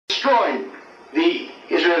destroying the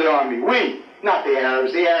Israeli army. We, not the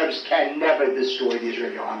Arabs. The Arabs can never destroy the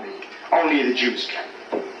Israeli army. Only the Jews can.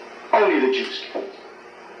 Only the Jews can.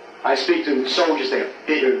 I speak to soldiers. They're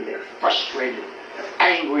bitter. They're frustrated. They're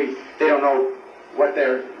angry. They don't know what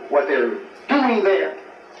they're doing there.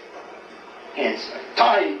 Hands are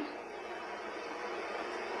tied.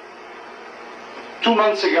 2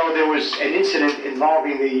 months ago, there was an incident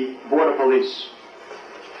involving the border police,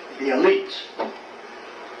 the elite.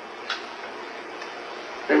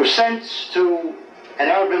 They were sent to an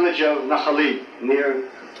Arab village of Nachali, near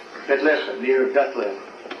Bethlehem.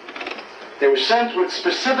 They were sent with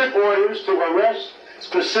specific orders to arrest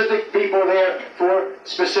specific people there for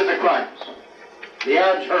specific crimes. The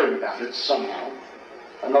Arabs heard about it somehow.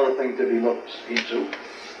 Another thing to be looked into.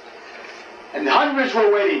 And hundreds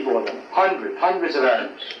were waiting for them. Hundreds of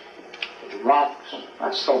Arabs. With rocks,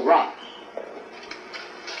 not stone rocks.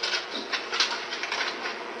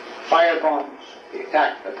 Fire bombs. They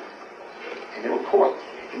attacked them. And they were caught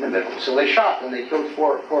in the middle. So they shot and they killed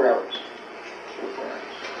four Arabs.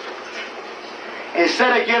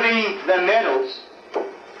 Instead of giving them medals,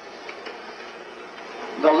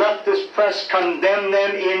 the leftist press condemned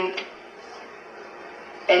them in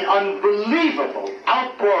an unbelievable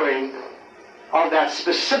outpouring of that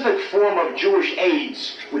specific form of Jewish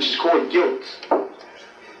AIDS, which is called guilt.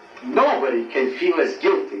 Nobody can feel as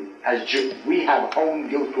guilty as Jews. We have home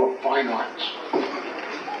guilt to a fine art.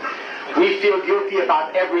 We feel guilty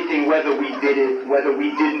about everything, whether we did it, whether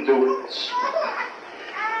we didn't do it.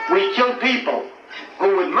 We kill people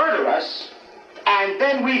who would murder us, and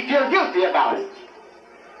then we feel guilty about it.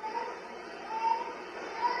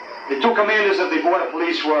 The two commanders of the border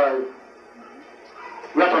police were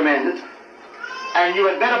reprimanded, and you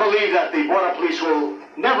had better believe that the border police will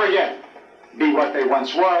never again be what they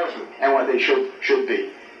once were and what they should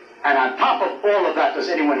be. And on top of all of that, does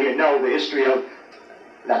anyone here know the history of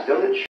that village?